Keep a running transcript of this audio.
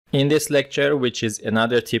In this lecture, which is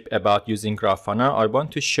another tip about using Grafana, I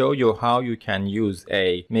want to show you how you can use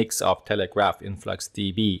a mix of Telegraf,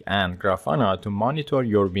 InfluxDB, and Grafana to monitor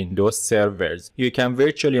your Windows servers. You can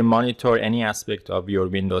virtually monitor any aspect of your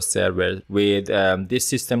Windows server with this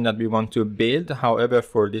system that we want to build. However,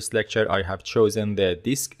 for this lecture, I have chosen the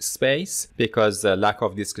disk space because lack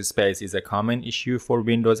of disk space is a common issue for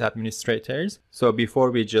Windows administrators. So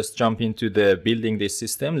before we just jump into the building this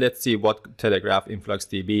system, let's see what Telegraf,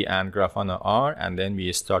 InfluxDB, and Grafana are, and then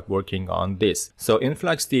we start working on this. So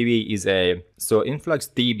InfluxDB is a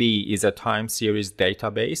time series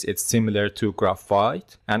database. It's similar to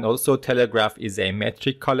Graphite, and also Telegraf is a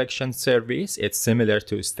metric collection service. It's similar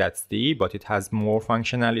to StatsD, but it has more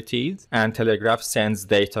functionalities, and Telegraf sends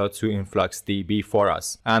data to InfluxDB for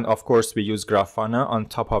us. And of course, we use Grafana on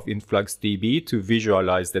top of InfluxDB to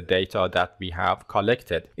visualize the data that we have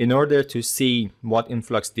collected. In order to see what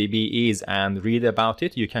InfluxDB is and read about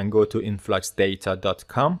it, you can go to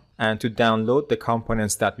influxdata.com, and to download the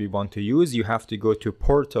components that we want to use, you have to go to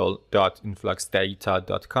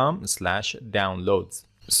portal.influxdata.com/downloads.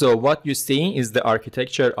 So what you see is the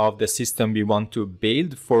architecture of the system we want to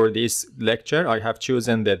build. For this lecture, I have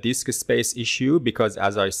chosen the disk space issue because,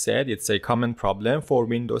 as I said, it's a common problem for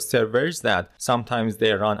Windows servers that sometimes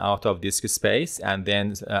they run out of disk space and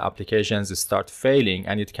then applications start failing,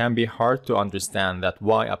 and it can be hard to understand that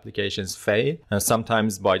why applications fail. And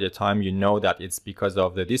sometimes by the time you know that it's because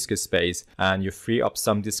of the disk space and you free up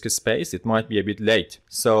some disk space, it might be a bit late.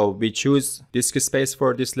 So we choose disk space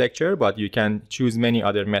for this lecture, but you can choose many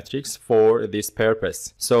other metrics for this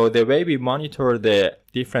purpose. So the way we monitor the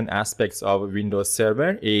different aspects of Windows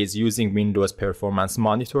Server is using Windows Performance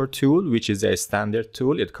Monitor tool, which is a standard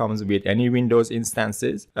tool. It comes with any Windows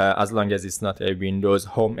instances. As long as it's not a Windows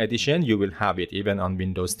Home Edition, you will have it. Even on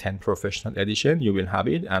Windows 10 Professional Edition, you will have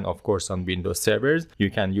it. And of course, on Windows servers,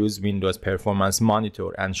 you can use Windows Performance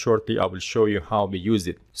Monitor. And shortly, I will show you how we use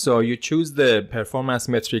it. So you choose the performance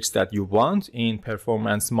metrics that you want in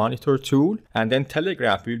Performance Monitor tool. And then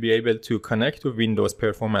Telegraf will be able to connect to Windows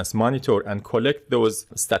Performance Monitor and collect those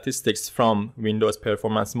statistics from Windows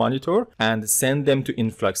Performance Monitor and send them to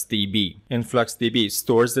InfluxDB. InfluxDB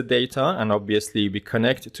stores the data, and obviously we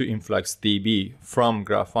connect to InfluxDB from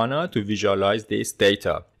Grafana to visualize this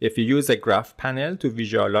data. If you use a graph panel to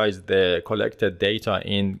visualize the collected data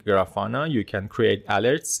in Grafana, you can create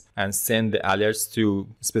alerts and send the alerts to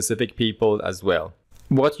specific people as well.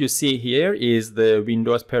 What you see here is the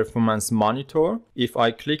Windows Performance Monitor. If I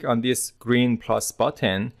click on this green plus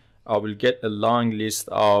button, I will get a long list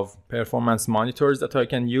of performance monitors that I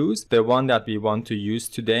can use. The one that we want to use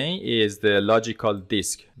today is the logical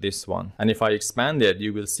disk, this one. And if I expand it,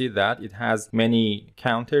 you will see that it has many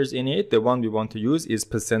counters in it. The one we want to use is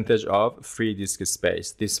percentage of free disk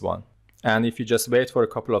space, this one. And if you just wait for a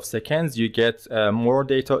couple of seconds, you get more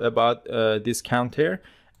data about this counter.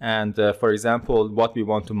 And for example, what we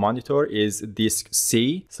want to monitor is disk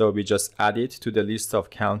C. So we just add it to the list of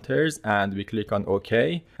counters and we click on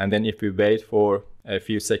OK. And then if we wait for a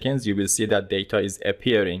few seconds, you will see that data is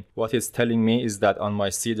appearing. What it's telling me is that on my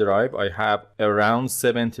C drive, I have around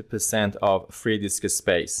 70% of free disk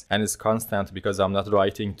space, and it's constant because I'm not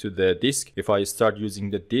writing to the disk. If I start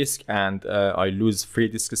using the disk and I lose free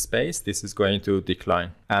disk space, this is going to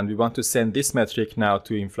decline. And we want to send this metric now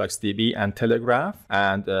to InfluxDB and Telegraf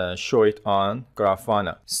and show it on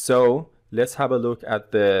Grafana. So let's have a look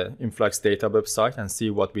at the InfluxData website and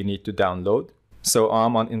see what we need to download. So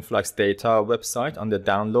I'm on InfluxData website on the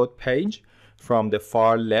download page. From the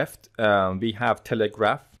far left, we have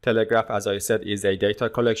Telegraf. Telegraf, as I said, is a data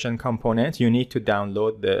collection component. You need to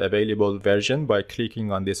download the available version by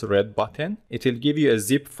clicking on this red button. It will give you a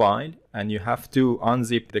zip file, and you have to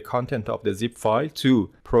unzip the content of the zip file to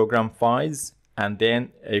Program Files and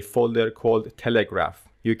then a folder called Telegraf.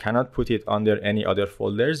 You cannot put it under any other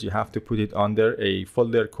folders. You have to put it under a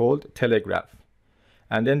folder called Telegraf.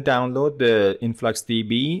 And then download the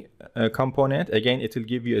InfluxDB component. Again, it will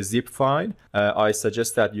give you a zip file. I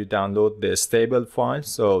suggest that you download the stable file.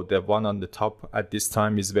 So the one on the top at this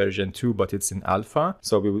time is version 2, but it's in alpha.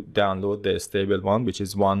 So we will download the stable one, which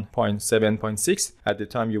is 1.7.6. At the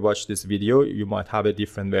time you watch this video, you might have a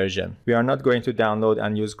different version. We are not going to download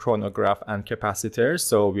and use chronograph and capacitors,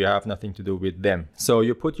 so we have nothing to do with them. So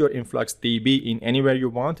you put your InfluxDB in anywhere you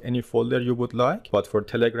want, any folder you would like. But for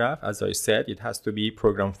Telegraf, as I said, it has to be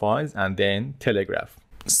Program Files and then Telegraf.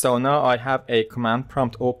 So now I have a command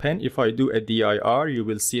prompt open. If I do a dir, you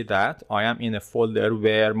will see that I am in a folder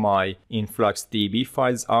where my InfluxDB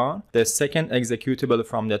files are. The second executable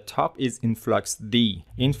from the top is InfluxD.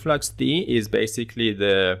 InfluxD is basically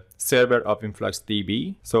the server of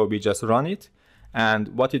InfluxDB. So we just run it. And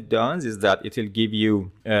what it does is that it will give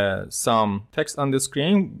you some text on the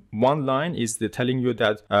screen. One line is telling you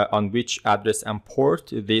that on which address and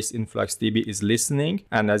port this InfluxDB is listening.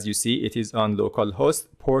 And as you see, it is on localhost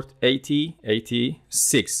port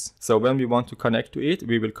 8086. So when we want to connect to it,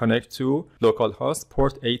 we will connect to localhost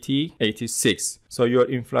port 8086. So your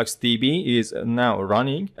InfluxDB is now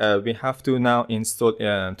running. We have to now install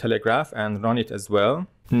Telegraf and run it as well.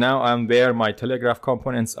 Now I'm where my Telegraf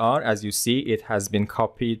components are. As you see, it has been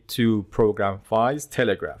copied to program files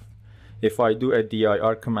Telegraf. If I do a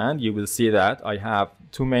dir command, you will see that I have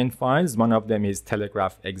two main files. One of them is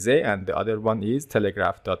telegraf.exe and the other one is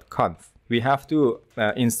telegraf.conf. We have to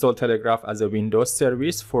install Telegraf as a Windows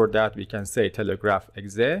service. For that, we can say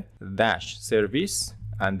telegraf.exe-service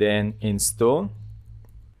and then install.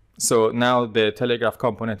 So now the Telegraf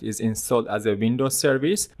component is installed as a Windows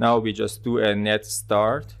service. Now we just do a net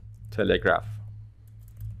start Telegraf.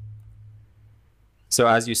 So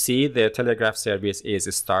as you see, the Telegraf service is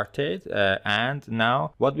started. And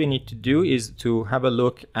now what we need to do is to have a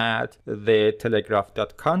look at the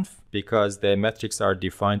telegraf.conf because the metrics are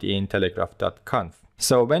defined in telegraf.conf.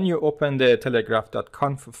 So when you open the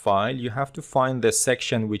telegraf.conf file, you have to find the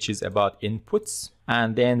section which is about inputs.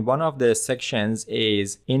 And then one of the sections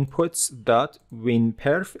is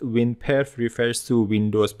inputs.winperf. Winperf refers to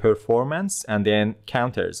Windows performance and then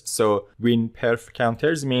counters. So winperf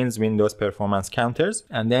counters means Windows performance counters.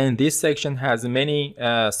 And then this section has many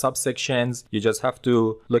subsections. You just have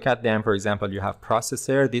to look at them. For example, you have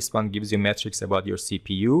processor. This one gives you metrics about your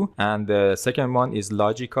CPU. And the second one is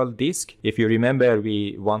logical disk. If you remember,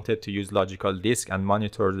 we wanted to use logical disk and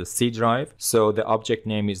monitor the C drive. So the object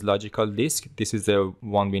name is logical disk. This is the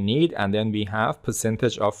one we need. And then we have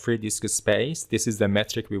percentage of free disk space. This is the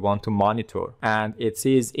metric we want to monitor. And it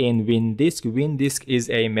is in WinDisk. WinDisk is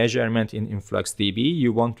a measurement in InfluxDB.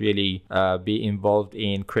 You won't really be involved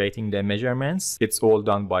in creating the measurements. It's all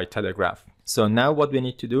done by Telegraf. So now what we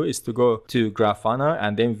need to do is to go to Grafana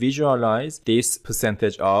and then visualize this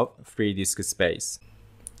percentage of free disk space.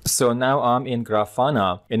 So now I'm in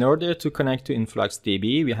Grafana. In order to connect to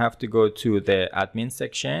InfluxDB, we have to go to the admin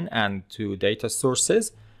section and to data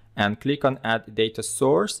sources and click on add data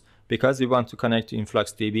source. Because we want to connect to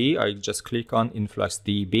InfluxDB, I just click on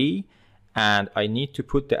InfluxDB and I need to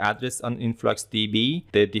put the address on InfluxDB.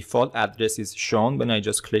 The default address is shown when I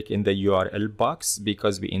just click in the URL box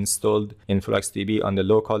because we installed InfluxDB on the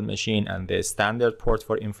local machine and the standard port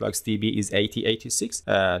for InfluxDB is 8086.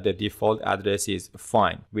 The default address is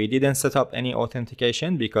fine. We didn't set up any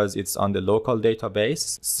authentication because it's on the local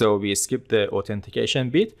database. So we skip the authentication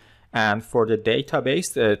bit. And for the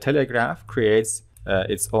database, Telegraf creates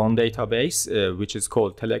its own database, which is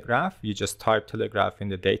called Telegraf. You just type Telegraf in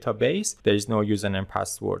the database. There is no username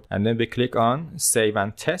password. And then we click on save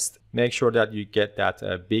and test. Make sure that you get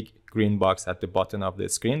that big green box at the bottom of the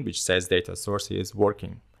screen, which says data source is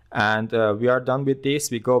working. And we are done with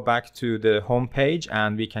this. We go back to the home page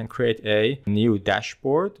and we can create a new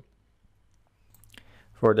dashboard.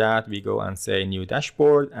 For that, we go and say new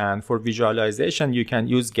dashboard. And for visualization, you can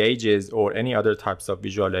use gauges or any other types of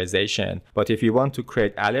visualization. But if you want to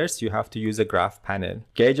create alerts, you have to use a graph panel.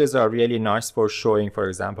 Gauges are really nice for showing, for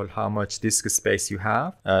example, how much disk space you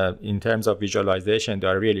have. In terms of visualization, they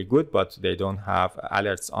are really good, but they don't have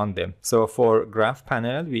alerts on them. So for graph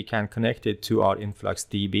panel, we can connect it to our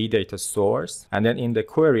InfluxDB data source. And then in the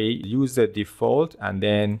query, use the default and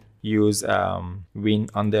then use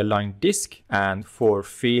win_disk, and for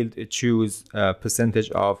field choose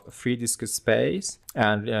percentage of free disk space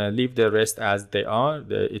and leave the rest as they are.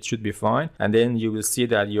 It should be fine. And then you will see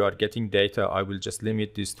that you are getting data. I will just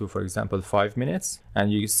limit this to, for example, 5 minutes,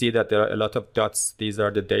 and you see that there are a lot of dots. These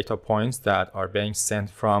are the data points that are being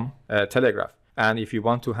sent from Telegraf. And if you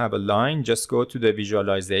want to have a line, just go to the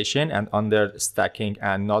visualization and under stacking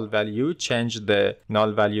and null value, change the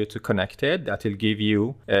null value to connected. That will give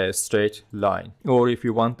you a straight line. Or if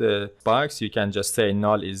you want the spikes, you can just say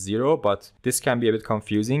null is 0, but this can be a bit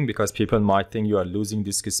confusing because people might think you are losing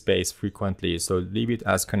disk space frequently. So leave it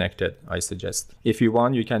as connected, I suggest. If you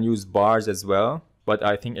want, you can use bars as well. But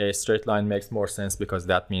I think a straight line makes more sense because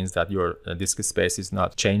that means that your disk space is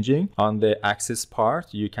not changing. On the axis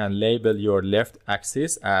part, you can label your left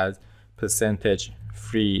axis as percentage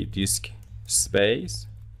free disk space.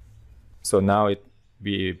 So now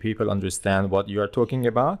people understand what you are talking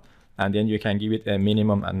about. And then you can give it a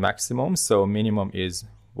minimum and maximum. So minimum is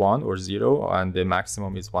 1 or 0 and the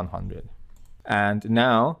maximum is 100. And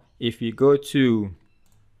now if you go to,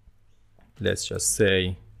 let's just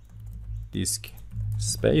say disk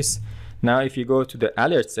space. Now if you go to the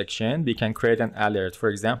alert section, we can create an alert. For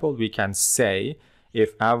example, we can say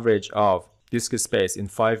if average of disk space in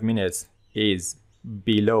 5 minutes is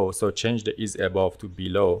below, so change the is above to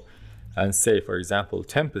below and say, for example,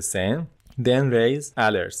 10%, then raise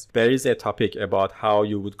alerts. There is a topic about how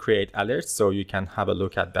you would create alerts, so you can have a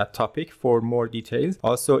look at that topic for more details.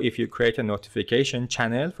 Also, if you create a notification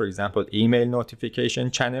channel, for example, email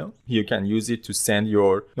notification channel, you can use it to send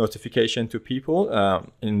your notification to people.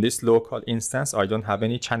 In this local instance, I don't have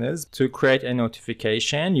any channels. To create a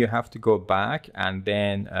notification, you have to go back, and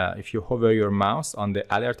then if you hover your mouse on the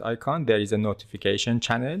alert icon, there is a notification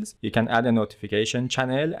channels. You can add a notification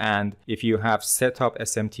channel, and if you have set up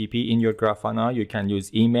SMTP in your Grafana, you can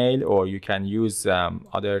use email, or you can use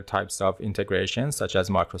other types of integrations such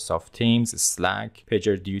as Microsoft Teams, Slack,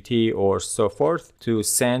 PagerDuty, or so forth to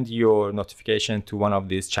send your notification to one of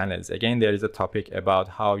these channels. Again, there is a topic about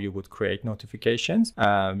how you would create notifications.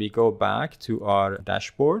 We go back to our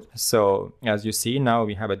dashboard. So as you see, now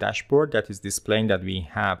we have a dashboard that is displaying that we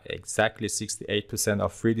have exactly 68%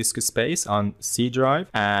 of free disk space on C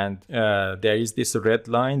drive, and there is this red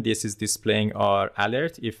line. This is displaying our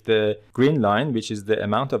alert. If the green line, which is the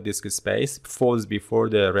amount of disk space, falls before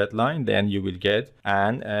the red line, then you will get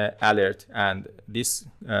an alert, and this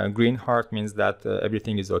green heart means that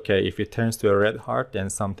everything is okay. If it turns to a red heart, then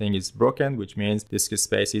something is broken, which means disk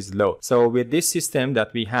space is low. So with this system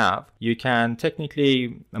that we have, you can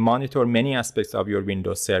technically monitor many aspects of your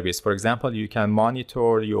Windows service. For example, you can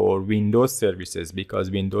monitor your Windows services,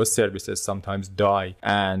 because Windows services sometimes die,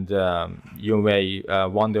 and you may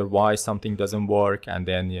wonder why something doesn't work, and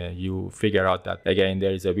then you figure out that again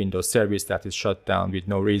there is a Windows service that is shut down with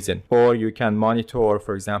no reason. Or you can monitor,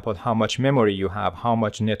 for example, how much memory you have, how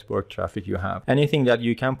much network traffic you have. Anything that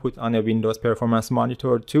you can put on a Windows Performance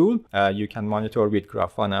Monitor tool, you can monitor with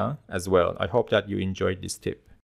Grafana as well. I hope that you enjoyed this tip.